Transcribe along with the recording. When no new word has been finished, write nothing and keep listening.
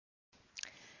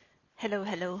Hello,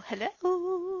 hello,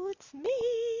 hello. It's me.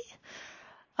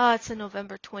 It's a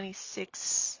November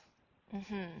 26th,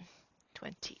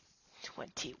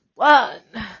 2021.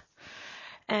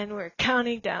 And we're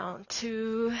counting down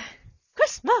to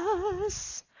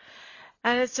Christmas.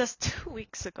 And it's just 2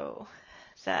 weeks ago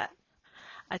that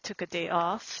I took a day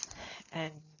off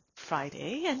and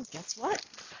Friday. And guess what?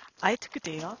 I took a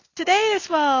day off today as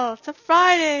well. It's a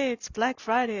Friday. It's Black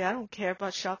Friday. I don't care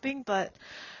about shopping, but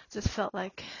just felt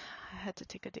like I had to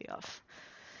take a day off.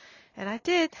 And I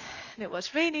did. And it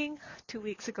was raining 2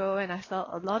 weeks ago, and I felt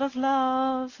a lot of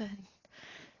love and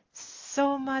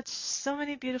so much, so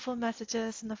many beautiful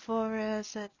messages in the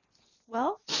forest. And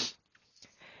well,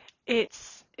 it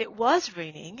was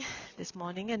raining this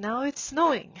morning, and now it's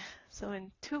snowing. So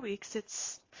in 2 weeks,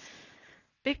 it's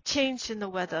big change in the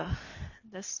weather.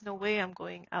 There's no way I'm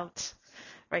going out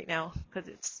right now because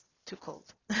it's too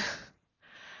cold.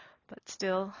 But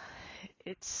still,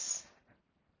 it's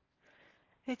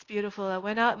it's beautiful. I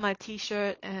went out in my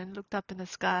t-shirt and looked up in the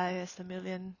sky as a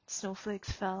million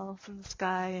snowflakes fell from the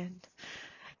sky and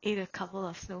ate a couple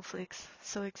of snowflakes.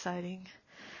 So exciting.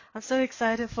 I'm so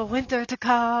excited for winter to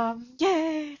come.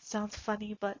 Yay! It sounds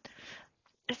funny, but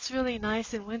it's really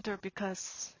nice in winter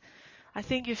because I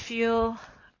think you feel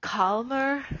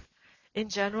calmer in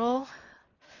general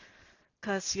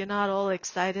because you're not all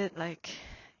excited like,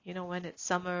 when it's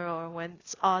summer or when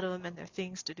it's autumn and there are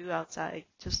things to do outside.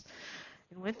 Just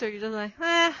in winter, you're just like,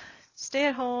 stay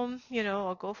at home,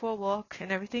 or go for a walk,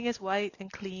 and everything is white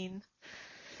and clean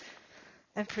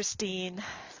and pristine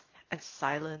and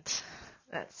silent.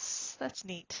 That's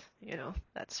neat,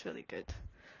 that's really good.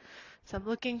 So I'm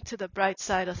looking to the bright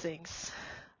side of things.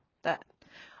 That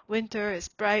winter is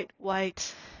bright,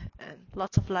 white, and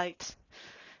lots of light.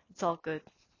 It's all good.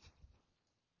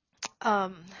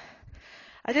 Um,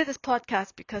 I did this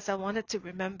podcast because I wanted to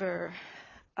remember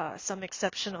some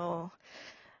exceptional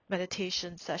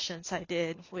meditation sessions I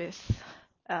did with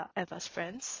Eva's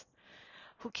friends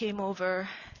who came over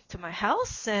to my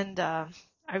house, and I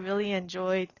really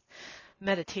enjoyed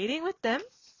meditating with them.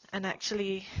 And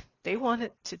actually, they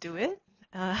wanted to do it.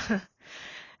 Yeah,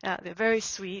 they're very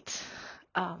sweet,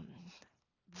 um,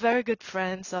 very good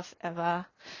friends of Eva.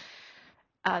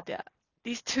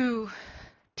 These two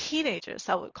teenagers,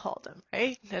 I would call them,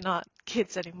 right? They're not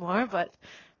kids anymore, but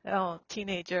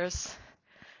teenagers.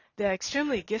 They're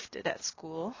extremely gifted at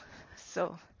school,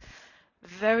 so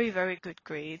very, very good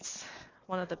grades.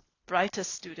 One of the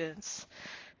brightest students.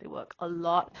 They work a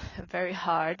lot and very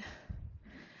hard.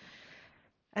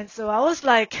 And so I was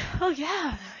like, oh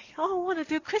yeah, I want to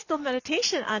do crystal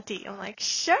meditation, Auntie. I'm like,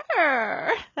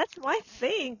 sure, that's my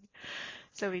thing.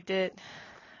 So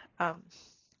um,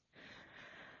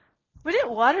 we did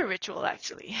water ritual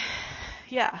actually.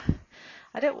 Yeah,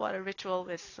 I did water ritual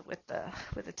with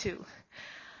the two.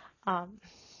 Um,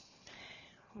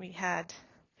 we had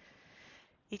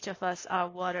each of us our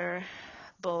water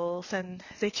bowls, and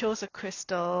they chose a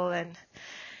crystal, and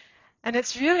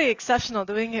it's really exceptional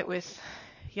doing it with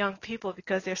young people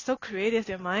because they're so creative,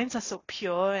 their minds are so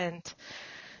pure, and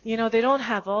they don't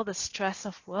have all the stress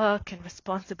of work and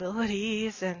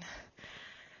responsibilities, and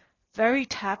very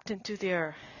tapped into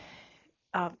their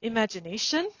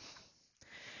imagination.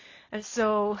 And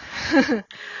so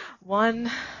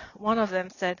one one of them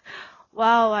said,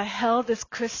 "Wow, I held this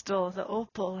crystal, the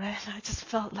opal, and I just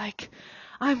felt like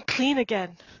I'm clean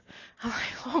again." I'm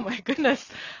like, "Oh my goodness,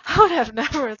 I would have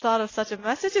never thought of such a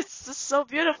message. It's just so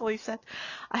beautiful." He said,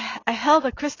 "I held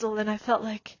the crystal and I felt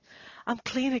like I'm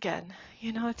clean again."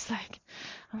 It's like,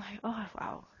 I'm like, "Oh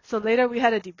wow." So later we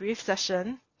had a debrief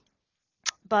session,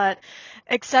 but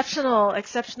exceptional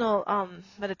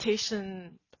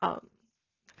meditation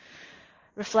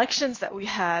reflections that we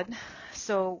had.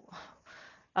 So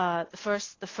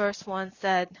the first one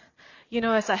said,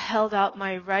 as I held out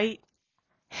my right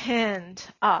hand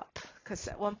up, because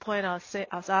at one point I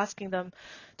was asking them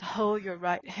to hold your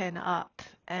right hand up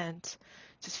and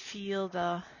just feel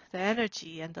the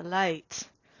energy and the light,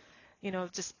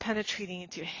 just penetrating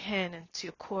into your hand and to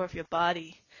your core of your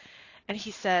body. And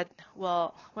he said,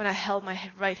 well, when I held my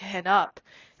right hand up,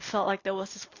 it felt like there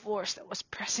was this force that was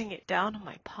pressing it down on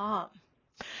my palm.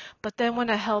 But then when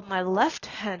I held my left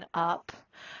hand up,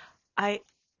 I,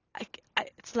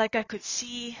 it's like I could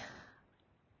see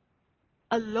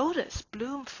a lotus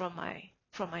bloom from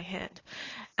my hand,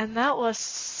 and that was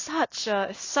such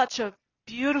a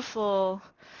beautiful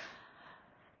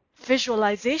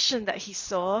visualization that he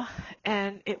saw,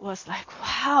 and it was like,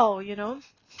 wow,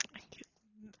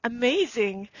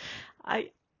 amazing.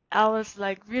 I I was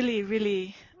like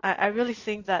really, I really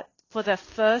think that for the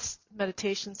first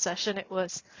meditation session, it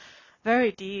was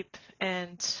very deep,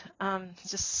 and I'm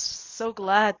just so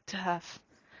glad to have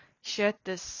shared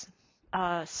this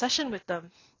session with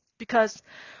them because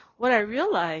what I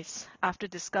realized after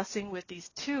discussing with these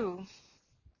two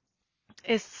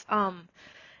is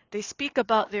they speak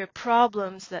about their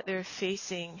problems that they're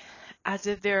facing as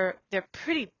if they're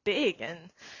pretty big and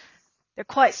they're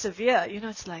quite severe. You know,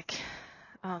 it's like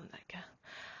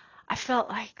I felt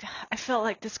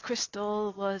like this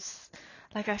crystal was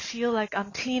like I feel like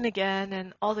I'm clean again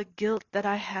and all the guilt that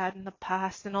I had in the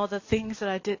past and all the things that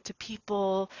I did to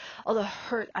people, all the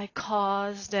hurt I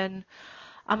caused and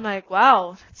I'm like,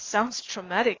 wow, it sounds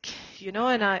traumatic, you know,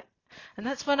 and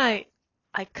that's when I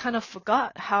kind of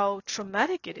forgot how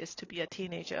traumatic it is to be a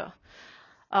teenager.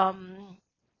 Um,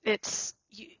 it's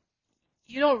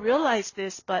you don't realize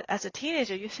this, but as a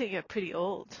teenager, you think you're pretty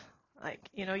old. Like,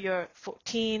 you know, you're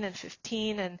 14 and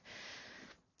 15 and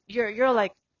you're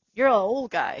like you're an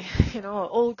old guy, you know, an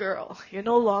old girl. You're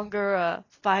no longer a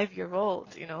 5-year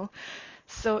old, you know.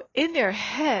 So in their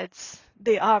heads,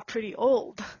 they are pretty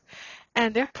old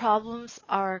and their problems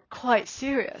are quite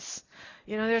serious.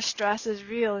 You know, their stress is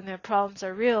real and their problems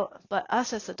are real, but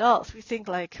us as adults, we think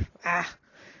like, you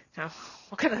know,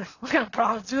 what kind of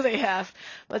problems do they have?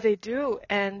 But they do,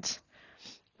 and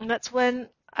that's when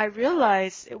I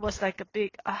realized it was like a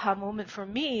big aha moment for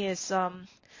me is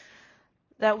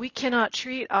that we cannot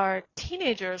treat our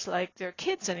teenagers like they're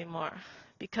kids anymore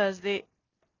because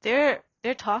they're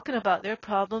talking about their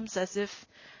problems as if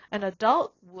an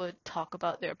adult would talk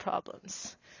about their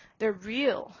problems. They're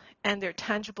real and they're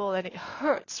tangible and it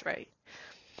hurts, right?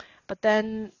 But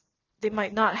then they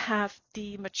might not have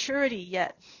the maturity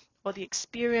yet or the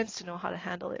experience to know how to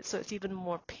handle it, so it's even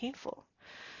more painful.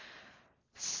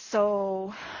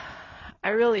 So I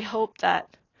really hope that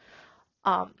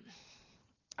um,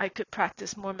 I could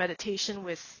practice more meditation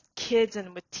with kids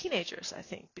and with teenagers, I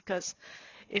think, because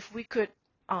if we could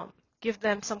um, give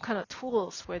them some kind of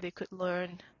tools where they could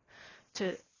learn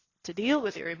to to deal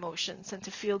with their emotions and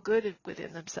to feel good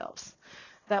within themselves,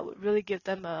 that would really give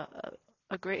them a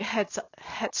great head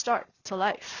start to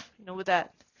life, you know, with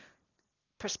that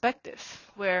perspective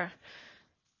where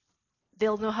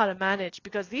they'll know how to manage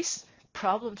because these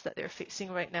problems that they're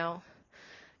facing right now,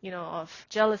 you know, of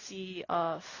jealousy,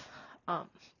 of um,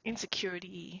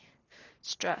 insecurity,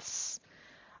 stress,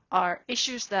 are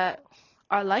issues that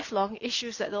are lifelong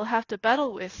issues that they'll have to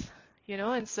battle with, you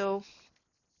know, and so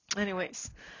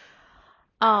anyways,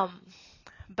 um,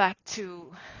 back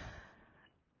to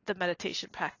the meditation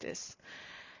practice.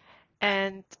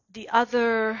 And the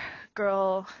other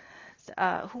girl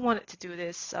who wanted to do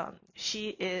this, she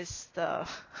is the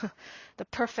the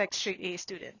perfect straight A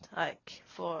student. Like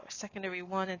for secondary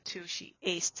 1 and 2, she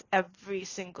aced every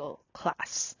single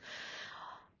class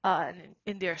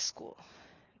in their school,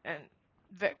 and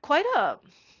quite a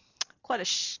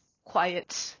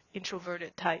quiet,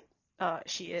 introverted type.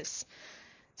 She is.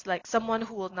 It's like someone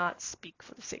who will not speak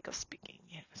for the sake of speaking.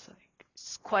 Yeah, it's like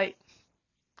it's quite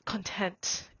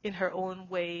content in her own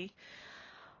way.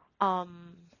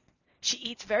 Um, she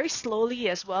eats very slowly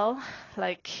as well.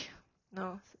 Like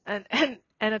no, and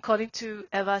according to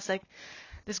Eva, it's like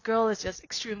this girl is just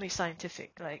extremely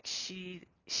scientific. Like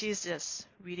she's just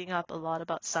reading up a lot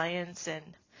about science and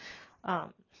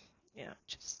um, you know,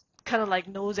 just kind of like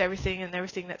knows everything and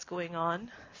everything that's going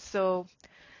on. So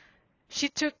she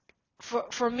took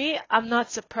for me, I'm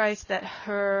not surprised that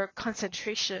her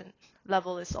concentration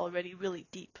level is already really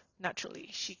deep naturally.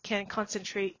 She can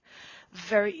concentrate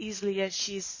very easily and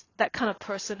she's that kind of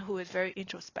person who is very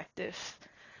introspective.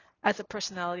 As a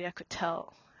personality, I could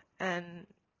tell. And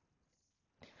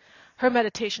her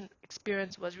meditation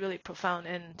experience was really profound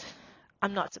and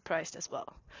I'm not surprised as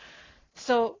well.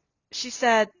 So she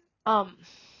said, um,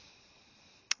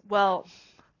 well,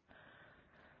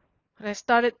 when I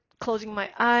started closing my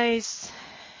eyes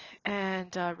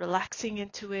and relaxing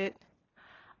into it,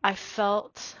 I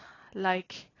felt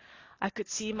like I could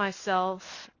see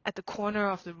myself at the corner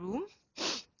of the room.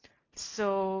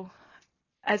 So,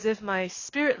 as if my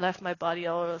spirit left my body,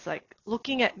 I was like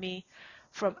looking at me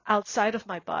from outside of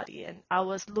my body, and I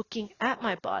was looking at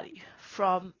my body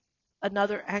from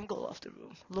another angle of the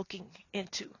room, looking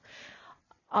into.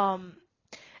 Um,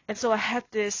 and so I had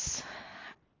this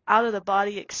out of the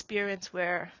body experience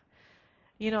where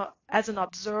as an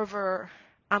observer,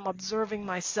 I'm observing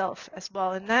myself as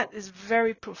well. And that is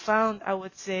very profound, I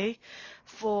would say,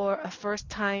 for a first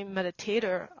time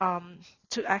meditator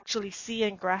to actually see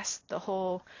and grasp the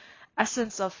whole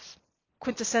essence of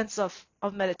quintessence of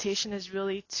meditation is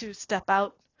really to step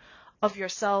out of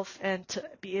yourself and to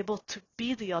be able to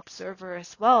be the observer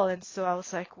as well. And so I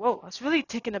was like, whoa, I was really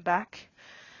taken aback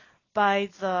by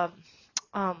the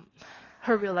um,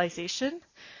 her realization,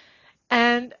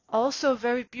 and also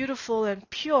very beautiful and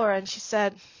pure. And she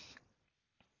said,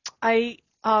 I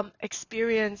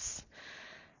experienced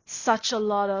such a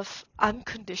lot of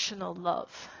unconditional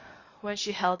love when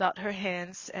she held out her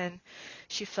hands and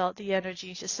she felt the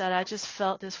energy. She said, I just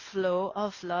felt this flow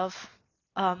of love.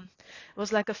 It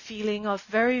was like a feeling of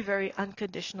very, very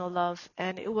unconditional love,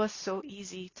 and it was so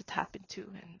easy to tap into,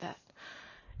 and that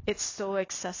it's so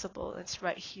accessible. It's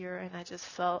right here, and I just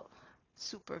felt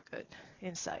super good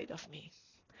inside of me.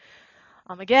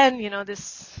 Again,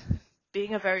 this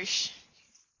being a very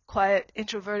quiet,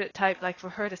 introverted type, like for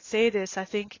her to say this, I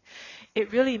think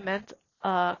it really meant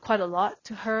quite a lot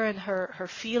to her, and her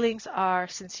feelings are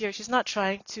sincere. She's not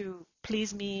trying to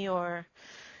please me or,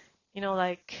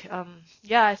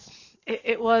 yeah,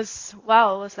 it was,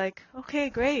 wow, it was like, okay,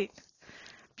 great,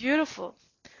 beautiful.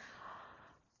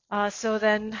 So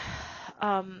then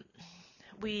um,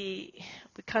 we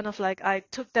kind of like, I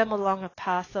took them along a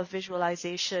path of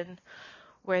visualization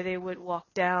where they would walk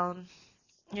down,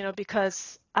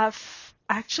 because I've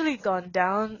actually gone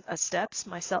down steps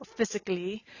myself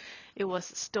physically. It was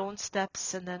stone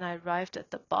steps, and then I arrived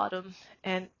at the bottom.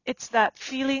 And it's that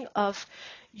feeling of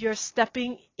you're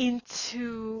stepping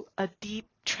into a deep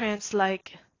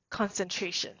trance-like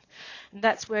concentration. And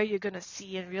that's where you're going to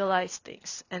see and realize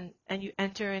things. And you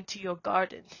enter into your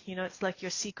garden. It's like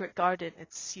your secret garden.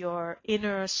 It's your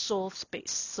inner soul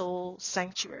space, soul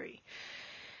sanctuary.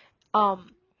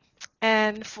 Um,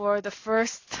 and for the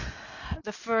first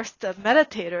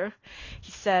meditator,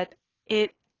 he said,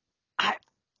 it I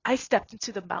I stepped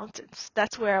into the mountains.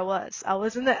 That's where I was. I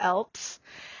was in the Alps,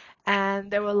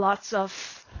 and there were lots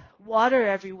of water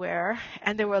everywhere,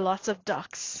 and there were lots of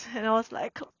ducks. And I was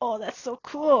like, oh, that's so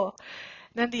cool.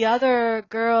 And then the other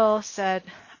girl said,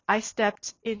 I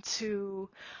stepped into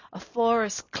a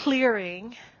forest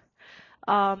clearing,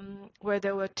 where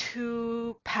there were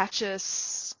two patches,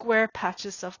 square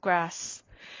patches of grass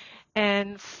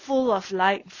and full of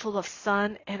light, full of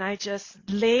sun, and I just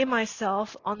lay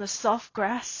myself on the soft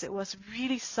grass. It was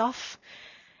really soft,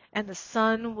 and the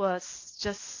sun was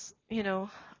just,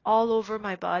 all over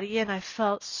my body, and I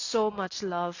felt so much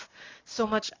love, so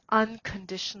much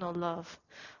unconditional love.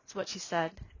 That's what she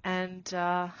said, and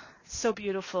so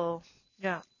beautiful.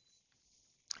 Yeah.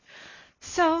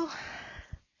 So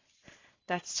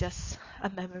that's just a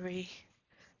memory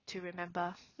to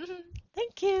remember.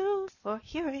 Thank you for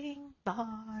hearing.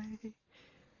 Bye.